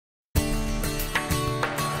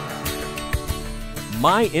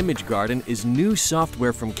My Image Garden is new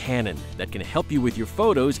software from Canon that can help you with your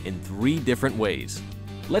photos in 3 different ways.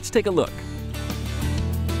 Let's take a look.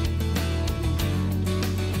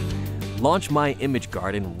 Launch My Image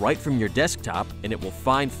Garden right from your desktop and it will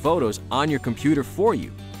find photos on your computer for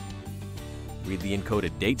you. Read the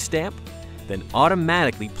encoded date stamp, then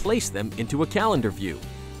automatically place them into a calendar view.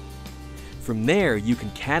 From there, you can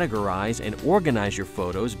categorize and organize your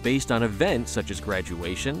photos based on events such as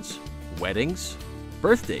graduations, weddings,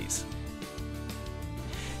 birthdays.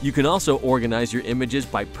 You can also organize your images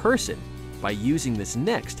by person by using this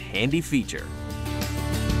next handy feature.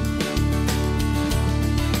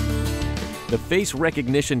 The face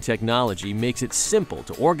recognition technology makes it simple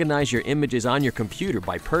to organize your images on your computer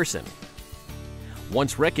by person.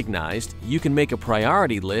 Once recognized, you can make a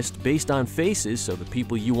priority list based on faces so the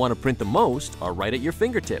people you want to print the most are right at your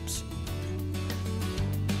fingertips.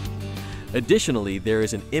 Additionally, there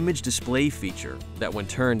is an image display feature that when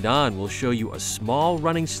turned on will show you a small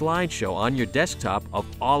running slideshow on your desktop of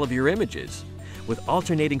all of your images, with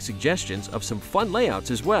alternating suggestions of some fun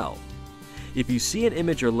layouts as well. If you see an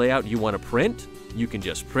image or layout you want to print, you can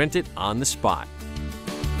just print it on the spot.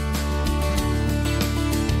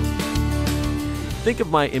 Think of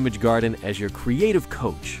My Image Garden as your creative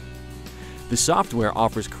coach. The software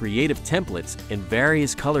offers creative templates and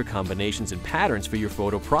various color combinations and patterns for your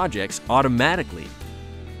photo projects automatically.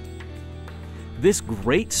 This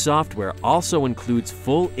great software also includes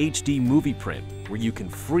full HD movie print, where you can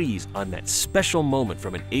freeze on that special moment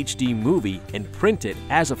from an HD movie and print it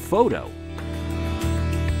as a photo.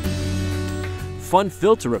 Fun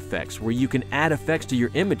filter effects where you can add effects to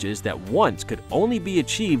your images that once could only be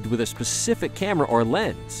achieved with a specific camera or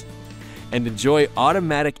lens. And enjoy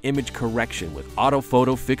automatic image correction with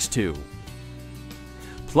Autophoto Fix 2.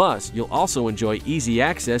 Plus, you'll also enjoy easy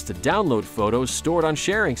access to download photos stored on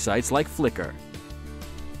sharing sites like Flickr.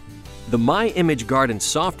 The My Image Garden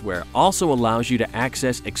software also allows you to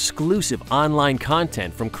access exclusive online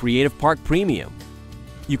content from Creative Park Premium.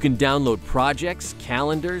 You can download projects,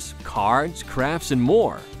 calendars, cards, crafts, and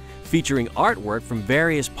more, featuring artwork from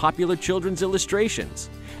various popular children's illustrations,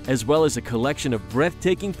 as well as a collection of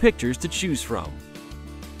breathtaking pictures to choose from.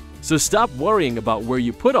 So stop worrying about where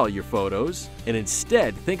you put all your photos, and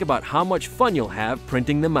instead think about how much fun you'll have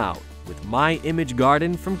printing them out with My Image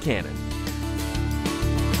Garden from Canon.